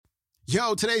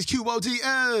Yo, today's QOD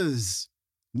is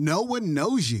No One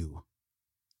Knows You.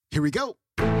 Here we go.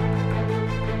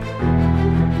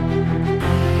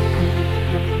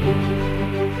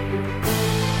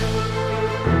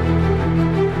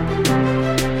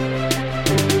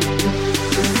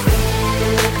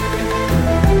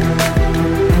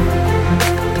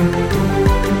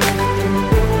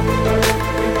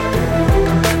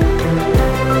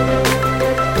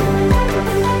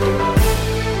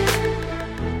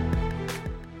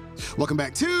 Welcome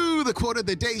back to the Quote of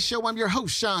the Day Show. I'm your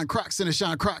host, Sean Croxton of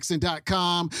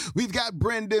SeanCroxton.com. We've got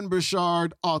Brendon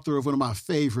Burchard, author of one of my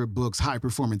favorite books, High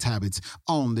Performance Habits,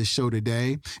 on this show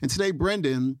today. And today,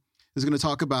 Brendon is going to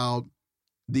talk about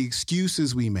the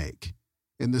excuses we make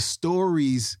and the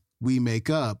stories we make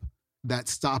up that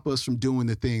stop us from doing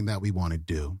the thing that we want to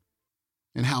do.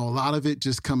 And how a lot of it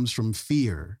just comes from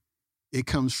fear. It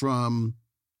comes from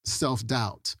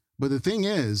self-doubt. But the thing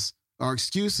is, our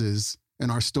excuses and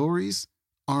our stories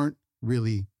aren't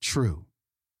really true.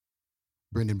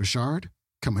 Brendon Burchard,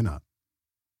 coming up.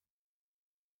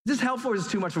 Is this helpful or is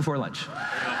this too much before lunch?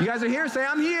 You guys are here? Say,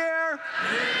 I'm here.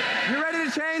 You're ready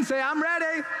to change? Say, I'm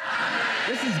ready.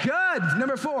 This is good.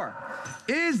 Number 4,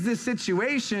 is this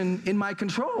situation in my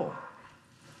control?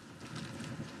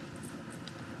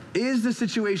 Is the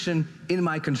situation in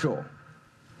my control?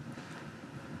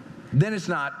 Then it's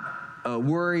not a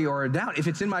worry or a doubt. If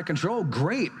it's in my control,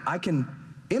 great, I can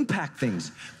impact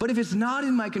things. But if it's not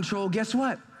in my control, guess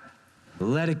what?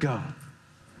 Let it go.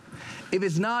 If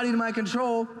it's not in my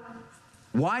control,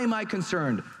 why am I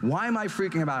concerned? Why am I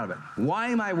freaking about it? Why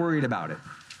am I worried about it?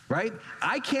 Right?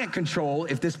 I can't control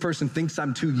if this person thinks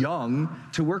I'm too young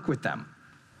to work with them.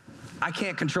 I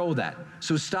can't control that.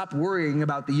 So stop worrying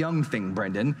about the young thing,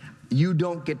 Brendon. You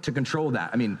don't get to control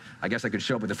that. I mean, I guess I could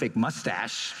show up with a fake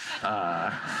mustache.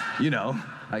 I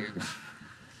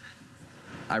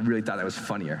really thought that was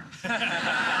funnier.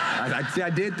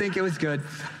 I did think it was good.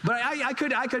 But I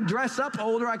could dress up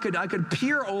older, I could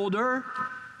peer older,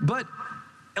 but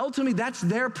ultimately that's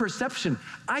their perception.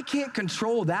 I can't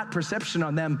control that perception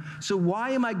on them, so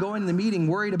why am I going to the meeting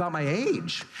worried about my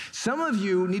age? Some of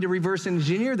you need to reverse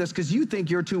engineer this because you think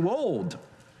you're too old.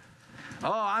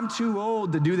 Oh, I'm too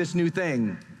old to do this new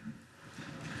thing.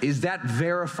 Is that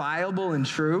verifiable and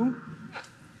true?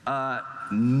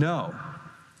 No.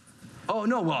 Oh,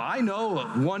 no, well, I know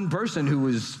one person who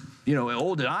was,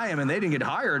 older than I am, and they didn't get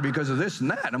hired because of this and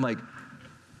that. And I'm like,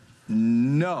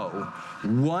 no.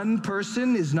 One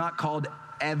person is not called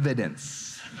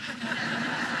evidence,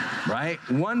 right?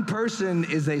 One person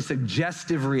is a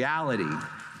suggestive reality.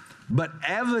 But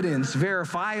evidence,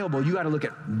 verifiable, you got to look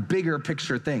at bigger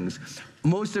picture things.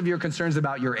 Most of your concerns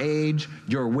about your age,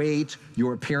 your weight,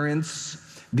 your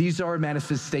appearance, these are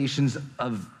manifestations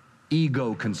of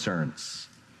ego concerns.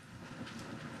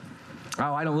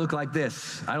 Oh, I don't look like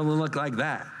this. I don't look like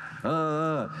that.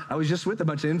 I was just with a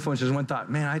bunch of influencers and one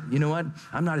thought, man, you know what?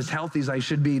 I'm not as healthy as I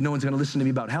should be. No one's going to listen to me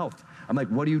about health. I'm like,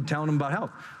 what are you telling them about health?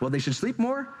 Well, they should sleep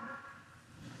more.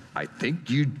 I think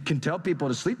you can tell people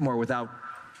to sleep more without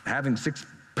having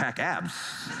 6-pack abs.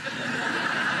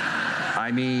 I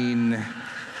mean,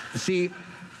 see,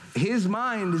 his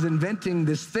mind is inventing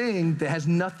this thing that has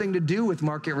nothing to do with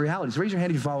market reality. So raise your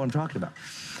hand if you follow what I'm talking about.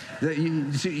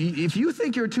 If you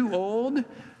think you're too old,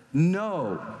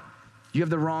 no, you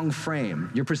have the wrong frame.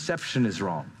 Your perception is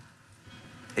wrong.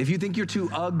 If you think you're too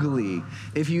ugly,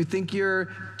 if you think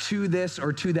you're too this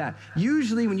or too that,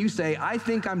 usually when you say, I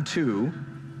think I'm too,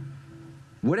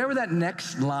 whatever that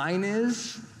next line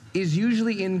is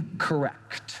usually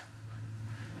incorrect.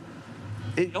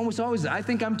 It almost always, I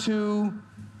think I'm too,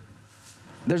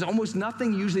 there's almost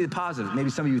nothing usually positive. Maybe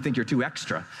some of you think you're too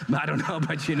extra. I don't know,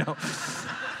 but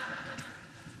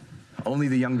only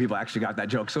the young people actually got that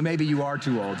joke. So maybe you are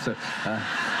too old. So,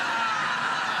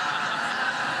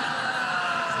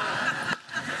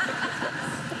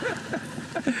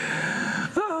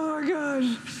 oh my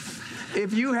gosh.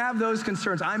 If you have those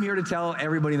concerns, I'm here to tell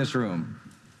everybody in this room,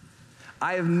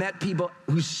 I have met people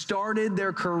who started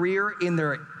their career in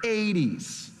their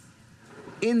 80s,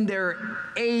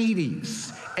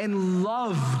 and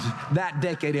loved that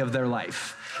decade of their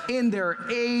life, in their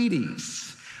 80s,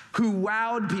 who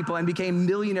wowed people and became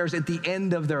millionaires at the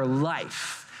end of their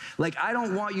life. Like, I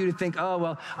don't want you to think, oh,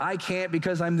 well, I can't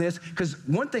because I'm this. Because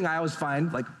one thing I always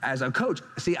find, like, as a coach,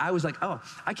 see, I was like, oh,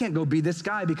 I can't go be this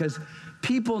guy because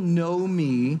people know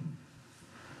me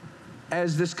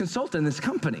as this consultant in this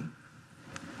company.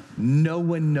 No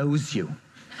one knows you.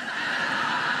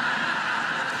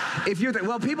 If you're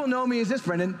well, people know me as this,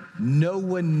 Brendon. No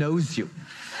one knows you.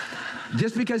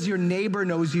 Just because your neighbor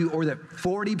knows you or that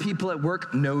 40 people at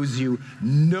work knows you,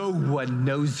 no one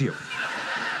knows you.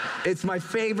 It's my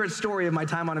favorite story of my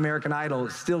time on American Idol,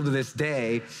 still to this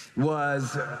day,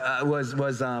 was that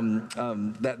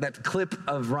clip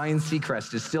of Ryan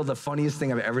Seacrest is still the funniest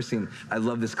thing I've ever seen. I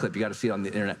love this clip. You got to see it on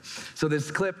the internet. So this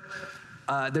clip,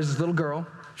 there's this little girl.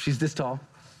 She's this tall.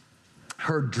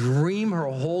 Her dream her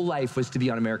whole life was to be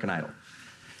on American Idol.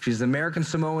 She's an American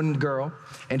Samoan girl,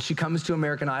 and she comes to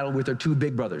American Idol with her two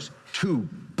big brothers, two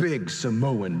big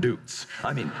Samoan dudes.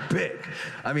 I mean, big.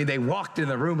 I mean, they walked in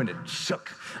the room and it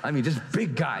shook. I mean, just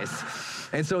big guys.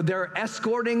 And so they're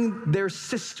escorting their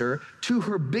sister to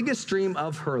her biggest dream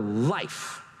of her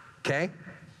life, okay?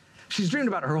 She's dreamed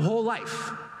about it her whole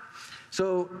life.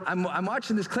 So I'm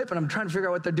watching this clip and I'm trying to figure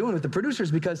out what they're doing with the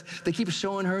producers because they keep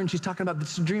showing her and she's talking about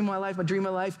this dream of my life, my dream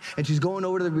of my life. And she's going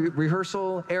over to the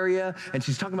rehearsal area and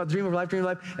she's talking about the dream of her life, dream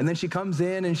of life. And then she comes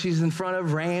in and she's in front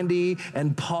of Randy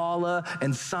and Paula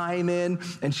and Simon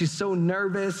and she's so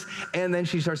nervous. And then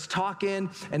she starts talking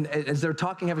and as they're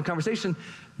talking, having a conversation,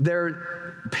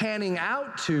 they're panning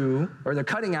out to, or they're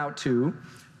cutting out to,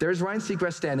 there's Ryan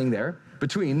Seacrest standing there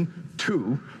between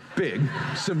two big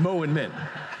Samoan men.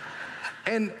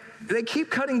 And they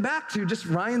keep cutting back to just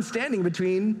Ryan standing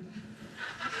between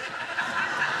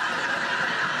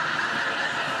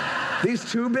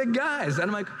these two big guys. And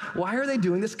I'm like, why are they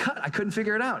doing this cut? I couldn't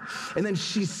figure it out. And then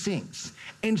she sings,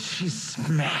 and she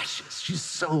smashes. She's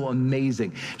so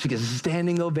amazing. She gets a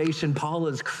standing ovation.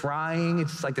 Paula's crying.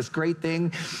 It's like this great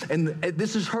thing. And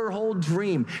this is her whole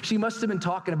dream. She must have been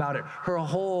talking about it her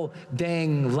whole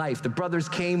dang life. The brothers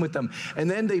came with them. And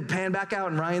then they pan back out,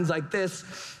 and Ryan's like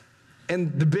this.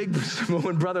 And the big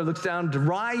Samoan brother looks down to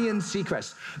Ryan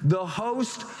Seacrest, the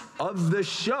host of the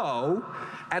show,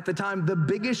 at the time, the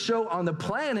biggest show on the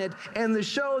planet, and the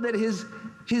show that his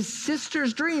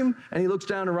sister's dream. And he looks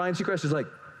down to Ryan Seacrest, is like,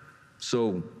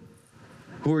 so,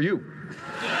 who are you?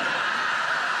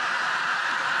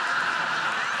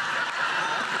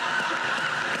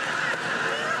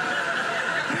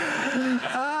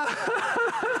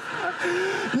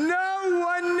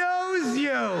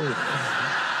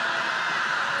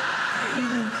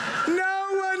 No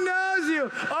one knows you.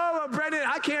 Oh, well, Brendon,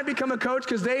 I can't become a coach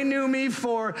because they knew me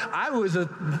for I was a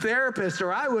therapist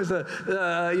or I was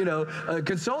a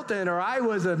consultant or I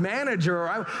was a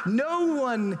manager. No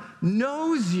one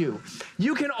knows you.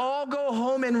 You can all go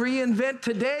home and reinvent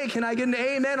today. Can I get an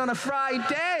amen on a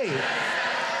Friday?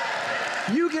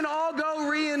 You can all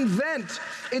go reinvent.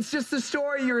 It's just the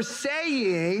story you're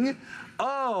saying.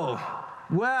 Oh,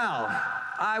 well,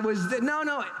 I was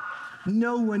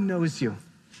no one knows you.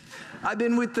 I've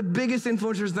been with the biggest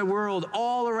influencers in the world,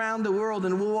 all around the world,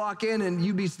 and we'll walk in and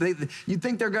you'd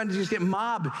think they're going to just get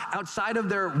mobbed outside of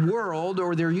their world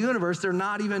or their universe. They're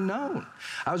not even known.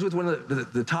 I was with one of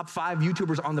the top 5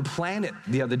 YouTubers on the planet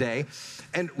the other day,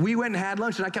 and we went and had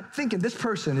lunch, and I kept thinking, this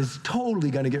person is totally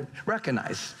going to get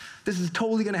recognized. This is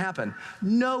totally going to happen.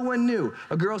 No one knew.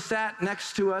 A girl sat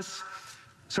next to us,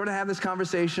 sort of having this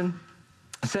conversation,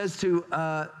 says to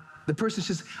the person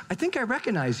says, I think I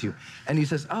recognize you. And he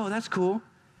says, oh, that's cool.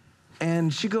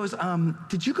 And she goes,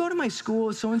 did you go to my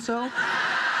school, so-and-so?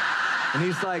 And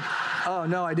he's like, oh,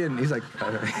 no, I didn't. He's like,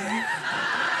 okay.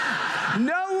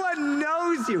 No one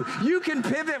knows you. You can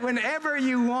pivot whenever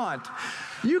you want.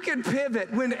 You can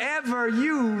pivot whenever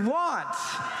you want.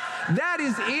 That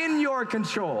is in your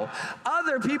control.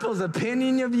 Other people's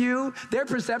opinion of you, their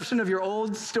perception of your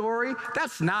old story,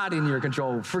 that's not in your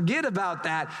control. Forget about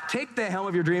that. Take the helm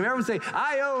of your dream. Everyone say,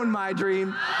 I own my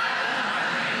dream.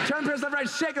 Turn to the person left, right,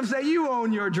 shake them, say, you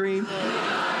own your dream.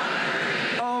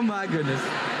 Oh my goodness.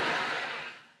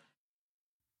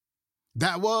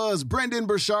 That was Brendon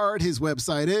Burchard. His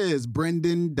website is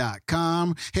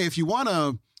brendon.com. Hey, if you want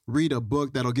to read a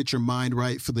book that'll get your mind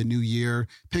right for the new year,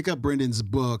 pick up Brendon's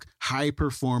book, High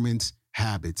Performance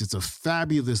Habits. It's a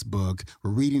fabulous book.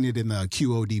 We're reading it in the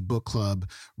QOD book club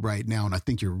right now, and I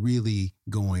think you're really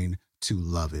going to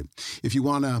love it. If you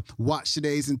want to watch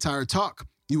today's entire talk,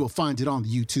 you will find it on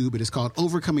YouTube. It is called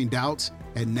Overcoming Doubts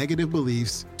and Negative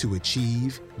Beliefs to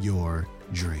Achieve Your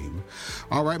Dream.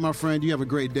 All right, my friend, you have a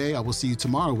great day. I will see you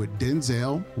tomorrow with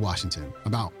Denzel Washington.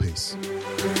 I'm out. Peace.